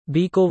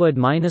B.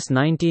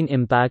 COVID-19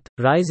 impact.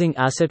 Rising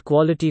asset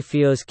quality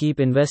fears keep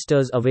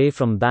investors away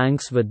from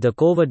banks, with the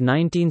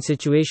COVID-19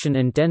 situation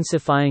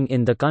intensifying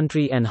in the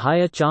country and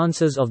higher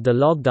chances of the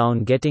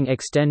lockdown getting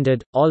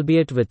extended,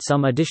 albeit with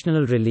some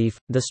additional relief.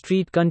 The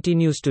street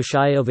continues to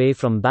shy away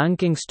from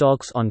banking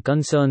stocks on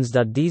concerns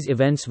that these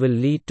events will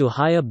lead to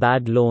higher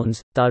bad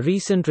loans. The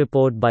recent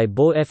report by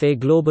BofA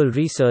Global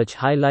Research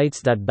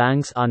highlights that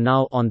banks are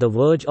now on the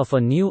verge of a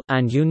new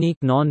and unique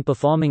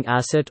non-performing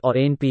asset or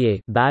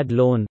NPA bad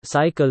loan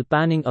cycle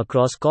panning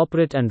across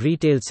corporate and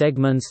retail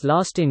segments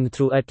lasting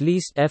through at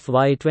least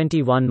FY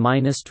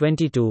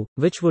 21-22,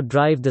 which would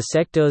drive the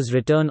sector's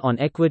return on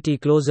equity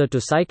closer to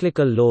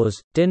cyclical lows.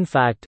 In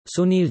fact,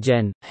 Sunil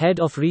Jain, head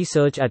of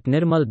research at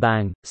Nirmal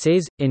Bang,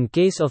 says, in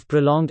case of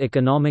prolonged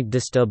economic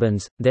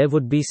disturbance, there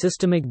would be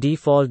systemic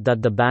default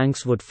that the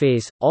banks would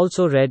face.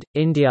 Also read,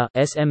 India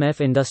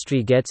SMF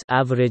industry gets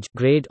average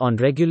grade on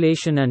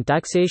regulation and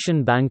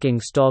taxation. Banking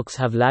stocks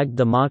have lagged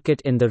the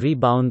market in the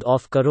rebound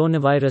of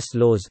coronavirus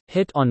lows,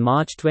 hit on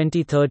March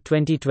 23,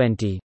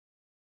 2020.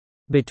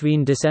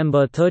 Between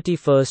December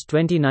 31,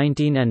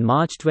 2019 and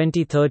March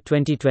 23,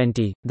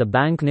 2020, the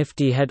Bank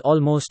Nifty had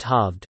almost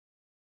halved.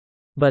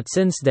 But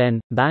since then,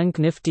 Bank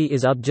Nifty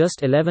is up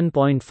just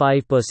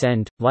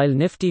 11.5%, while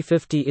Nifty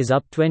 50 is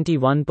up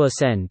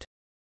 21%.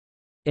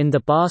 In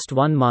the past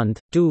 1 month,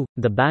 too,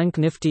 the Bank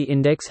Nifty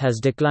index has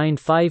declined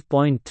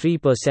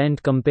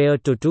 5.3%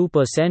 compared to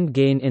 2%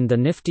 gain in the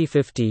Nifty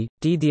 50.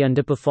 The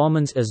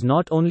underperformance is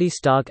not only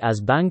stark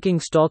as banking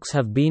stocks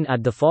have been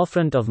at the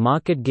forefront of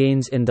market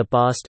gains in the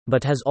past,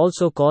 but has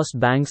also cost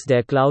banks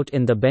their clout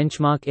in the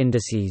benchmark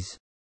indices.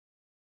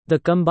 The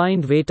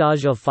combined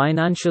weightage of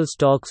financial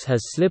stocks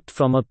has slipped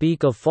from a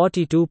peak of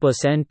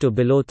 42% to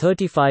below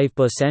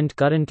 35%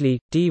 currently,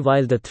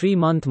 while the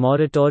 3-month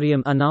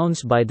moratorium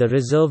announced by the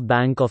Reserve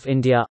Bank of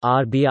India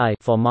 (RBI)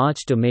 for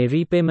March to May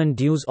repayment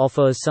dues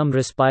offers some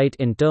respite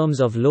in terms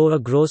of lower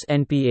gross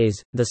NPAs.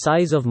 The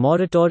size of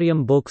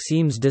moratorium book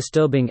seems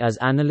disturbing as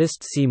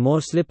analysts see more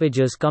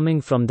slippages coming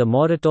from the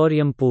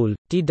moratorium pool.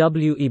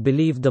 TWE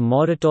believe the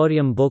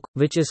moratorium book,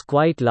 which is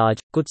quite large,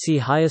 could see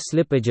higher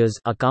slippages,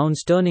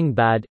 accounts turning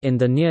bad in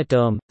the near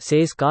term,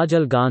 says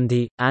Kajal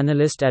Gandhi,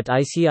 analyst at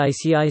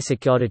ICICI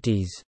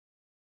Securities.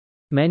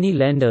 Many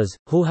lenders,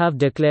 who have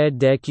declared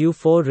their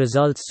Q4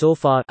 results so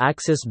far,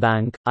 Axis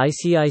Bank,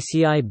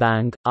 ICICI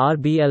Bank,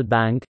 RBL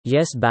Bank,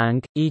 Yes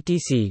Bank,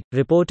 etc.,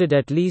 reported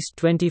at least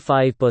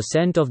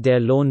 25% of their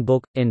loan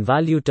book, in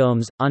value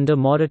terms, under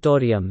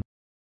moratorium.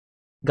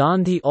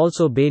 Gandhi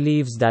also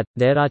believes that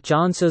there are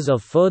chances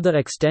of further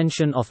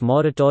extension of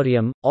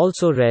moratorium.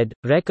 Also read,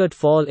 record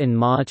fall in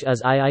March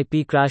as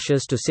IIP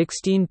crashes to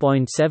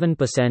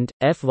 16.7%,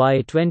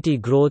 FY20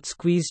 growth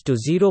squeezed to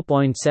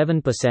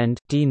 0.7%.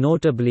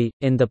 Notably,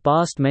 in the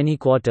past many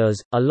quarters,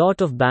 a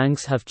lot of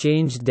banks have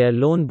changed their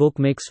loan book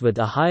mix with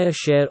a higher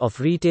share of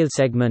retail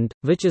segment,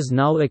 which is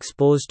now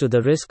exposed to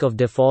the risk of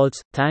defaults,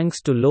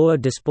 thanks to lower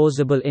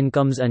disposable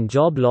incomes and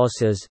job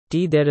losses.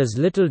 There is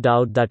little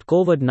doubt that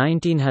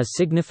COVID-19 has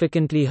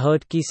significantly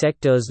hurt key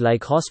sectors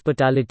like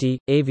hospitality,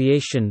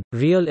 aviation,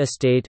 real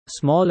estate,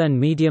 small and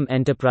medium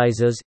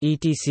enterprises,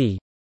 etc.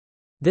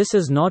 This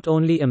is not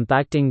only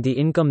impacting the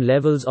income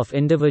levels of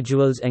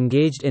individuals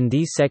engaged in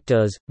these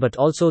sectors, but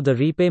also the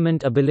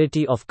repayment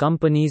ability of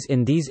companies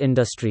in these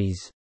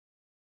industries.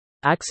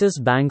 Axis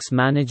Bank's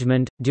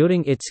management,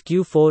 during its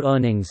Q4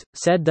 earnings,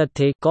 said that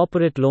the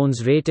corporate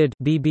loans rated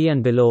BB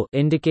and below,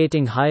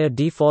 indicating higher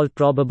default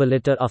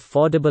probability of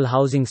affordable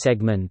housing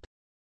segment.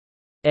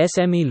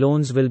 SME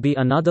loans will be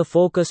another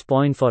focus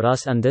point for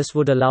us, and this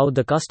would allow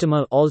the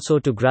customer also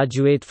to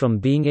graduate from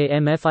being a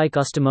MFI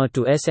customer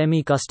to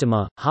SME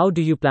customer. How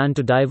do you plan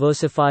to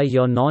diversify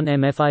your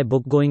non-MFI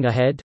book going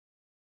ahead?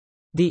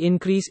 The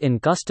increase in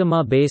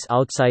customer base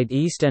outside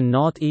East and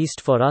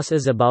Northeast for us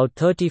is about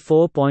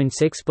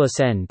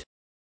 34.6%.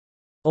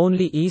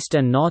 Only East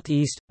and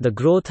Northeast, the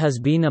growth has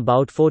been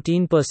about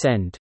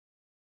 14%.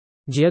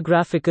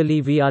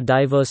 Geographically, we are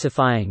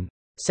diversifying.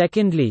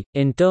 Secondly,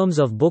 in terms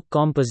of book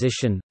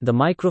composition, the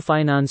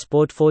microfinance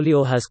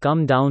portfolio has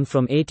come down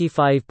from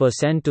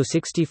 85% to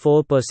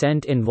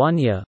 64% in 1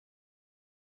 year,